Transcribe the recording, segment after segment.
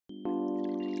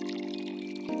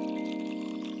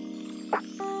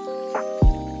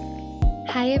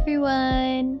Hi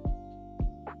everyone!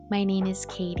 My name is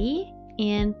Katy,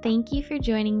 and thank you for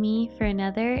joining me for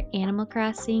another Animal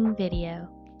Crossing video.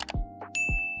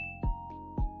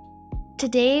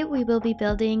 Today we will be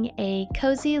building a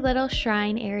cozy little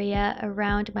shrine area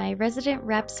around my resident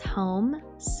rep's home,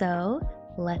 so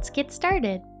let's get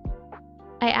started.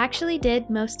 I actually did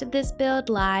most of this build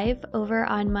live over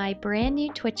on my brand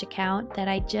new Twitch account that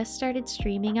I just started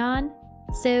streaming on.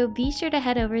 So be sure to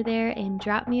head over there and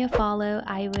drop me a follow.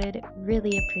 I would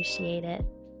really appreciate it.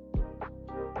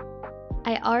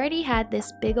 I already had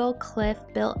this big old cliff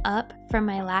built up from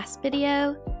my last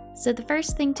video, so the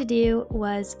first thing to do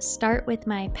was start with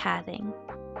my pathing.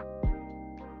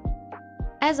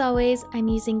 As always, I'm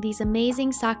using these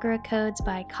amazing Sakura codes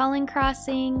by Calling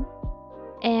Crossing,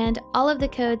 and all of the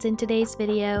codes in today's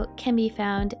video can be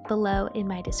found below in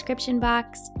my description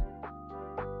box.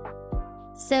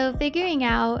 So figuring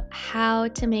out how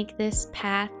to make this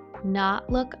path not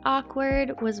look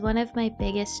awkward was one of my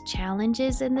biggest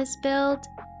challenges in this build.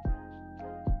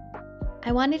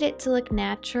 I wanted it to look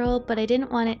natural, but I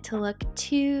didn't want it to look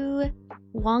too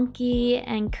wonky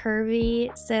and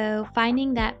curvy, so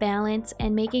finding that balance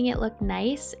and making it look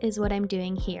nice is what I'm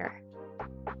doing here.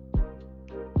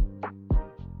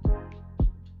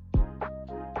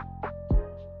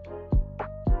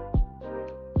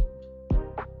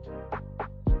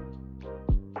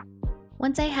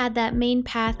 Once I had that main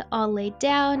path all laid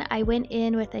down, I went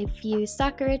in with a few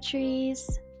Sakura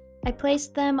trees. I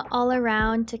placed them all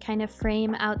around to kind of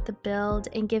frame out the build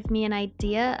and give me an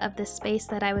idea of the space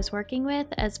that I was working with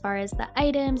as far as the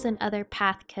items and other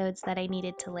path codes that I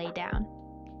needed to lay down.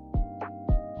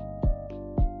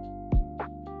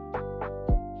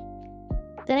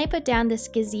 Then I put down this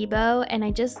gazebo and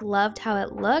I just loved how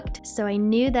it looked, so I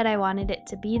knew that I wanted it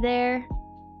to be there.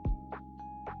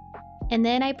 And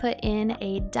then I put in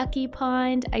a ducky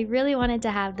pond. I really wanted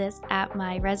to have this at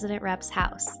my resident rep's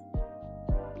house.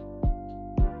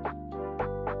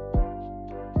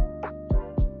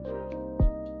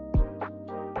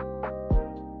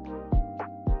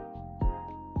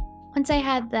 Once I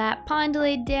had that pond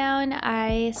laid down,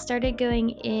 I started going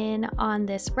in on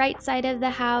this right side of the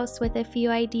house with a few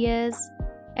ideas.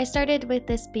 I started with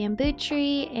this bamboo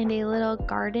tree and a little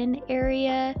garden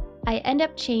area. I end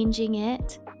up changing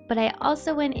it, but I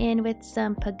also went in with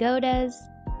some pagodas.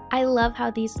 I love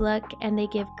how these look and they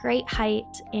give great height,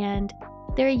 and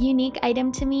they're a unique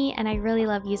item to me, and I really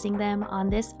love using them on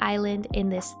this island in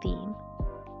this theme.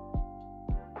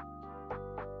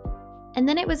 And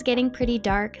then it was getting pretty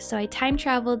dark, so I time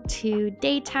traveled to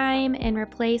daytime and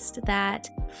replaced that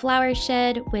flower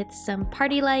shed with some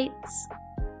party lights.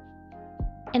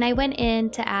 And I went in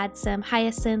to add some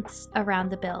hyacinths around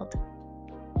the build.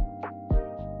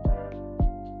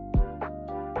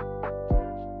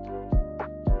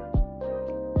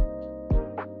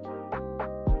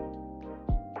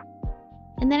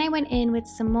 And then I went in with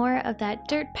some more of that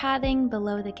dirt pathing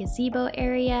below the gazebo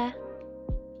area.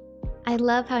 I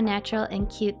love how natural and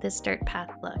cute this dirt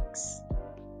path looks.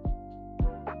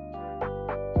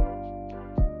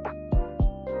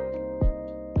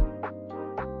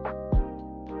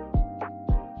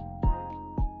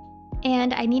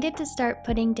 And I needed to start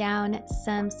putting down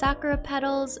some Sakura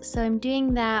petals, so I'm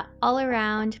doing that all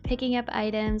around, picking up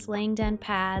items, laying down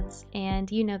paths,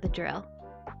 and you know the drill.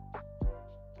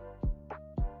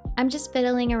 I'm just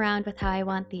fiddling around with how I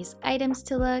want these items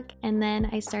to look, and then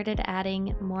I started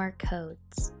adding more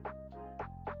codes.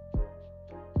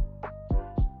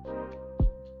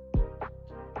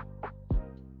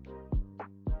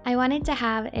 I wanted to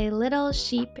have a little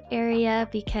sheep area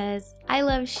because I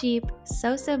love sheep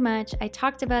so much. I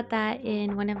talked about that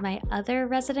in one of my other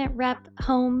resident rep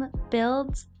home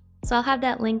builds, so I'll have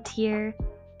that linked here.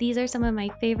 These are some of my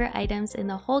favorite items in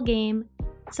the whole game.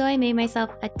 So I made myself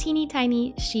a teeny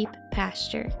tiny sheep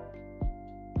pasture.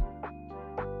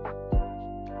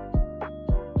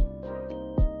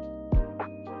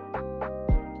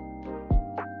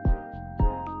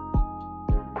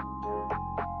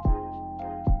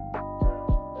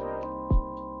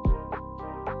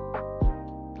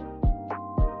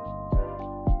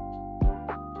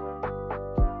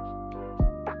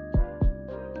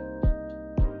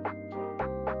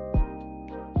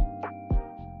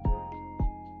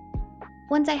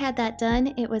 Once I had that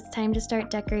done, it was time to start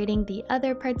decorating the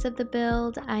other parts of the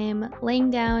build. I am laying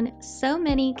down so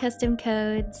many custom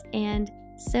codes and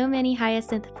so many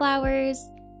hyacinth flowers,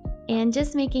 and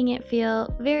just making it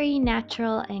feel very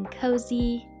natural and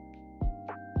cozy.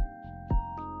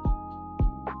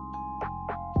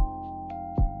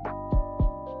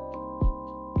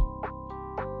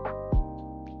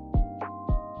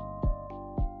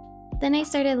 Then I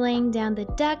started laying down the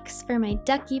ducks for my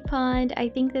ducky pond. I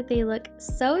think that they look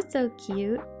so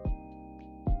cute.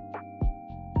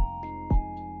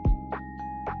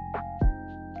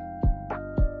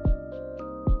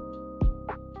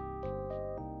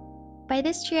 By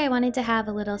this tree, I wanted to have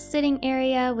a little sitting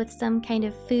area with some kind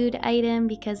of food item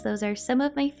because those are some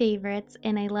of my favorites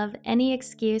and I love any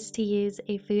excuse to use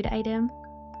a food item.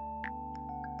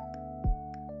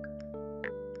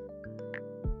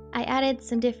 I added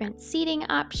some different seating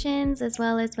options as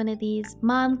well as one of these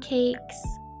mom cakes.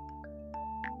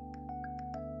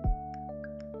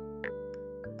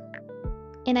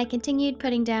 And I continued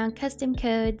putting down custom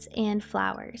codes and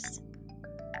flowers.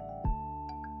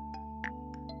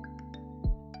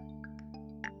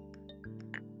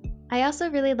 I also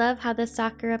really love how the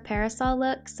Sakura parasol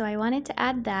looks, so I wanted to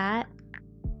add that.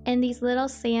 And these little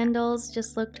sandals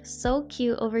just looked so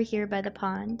cute over here by the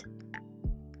pond.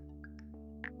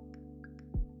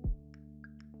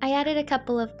 I added a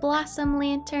couple of blossom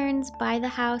lanterns by the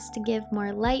house to give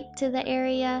more light to the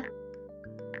area.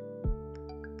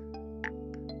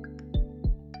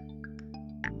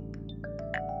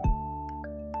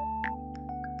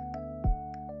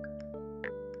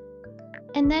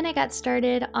 And then I got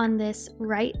started on this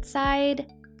right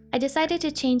side. I decided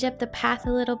to change up the path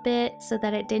a little bit so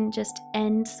that it didn't just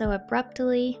end so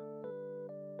abruptly.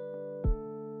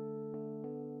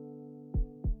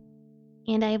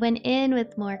 And I went in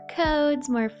with more codes,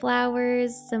 more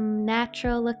flowers, some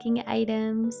natural looking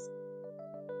items.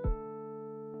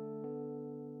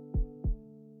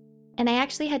 And I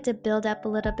actually had to build up a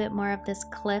little bit more of this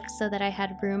cliff so that I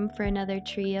had room for another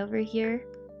tree over here.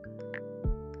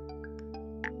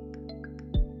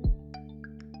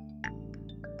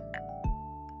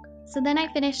 So then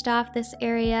I finished off this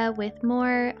area with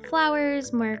more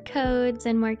flowers, more codes,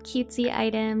 and more cutesy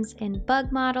items and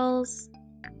bug models.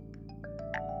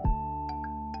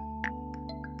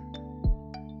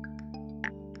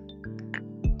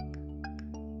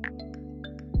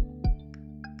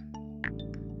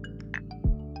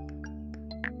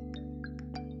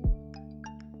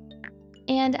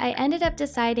 And I ended up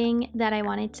deciding that I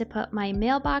wanted to put my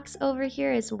mailbox over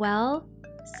here as well.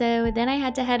 So then I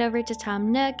had to head over to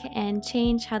Tom Nook and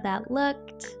change how that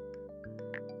looked.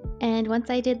 And once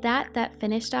I did that, that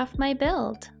finished off my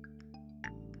build.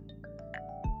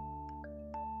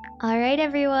 Alright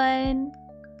everyone!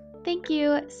 Thank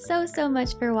you so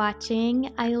much for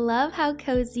watching. I love how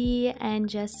cozy and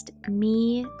just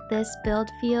me this build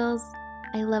feels.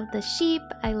 I love the sheep,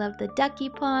 I love the ducky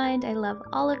pond, I love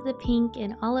all of the pink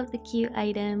and all of the cute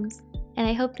items, and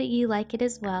I hope that you like it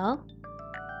as well.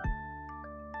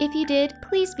 If you did,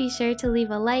 please be sure to leave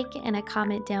a like and a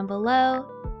comment down below.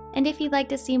 And if you'd like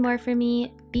to see more from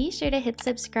me, be sure to hit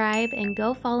subscribe and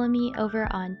go follow me over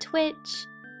on Twitch.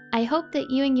 I hope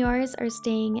that you and yours are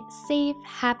staying safe,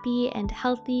 happy, and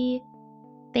healthy.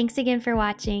 Thanks again for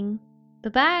watching.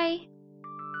 Bye-bye!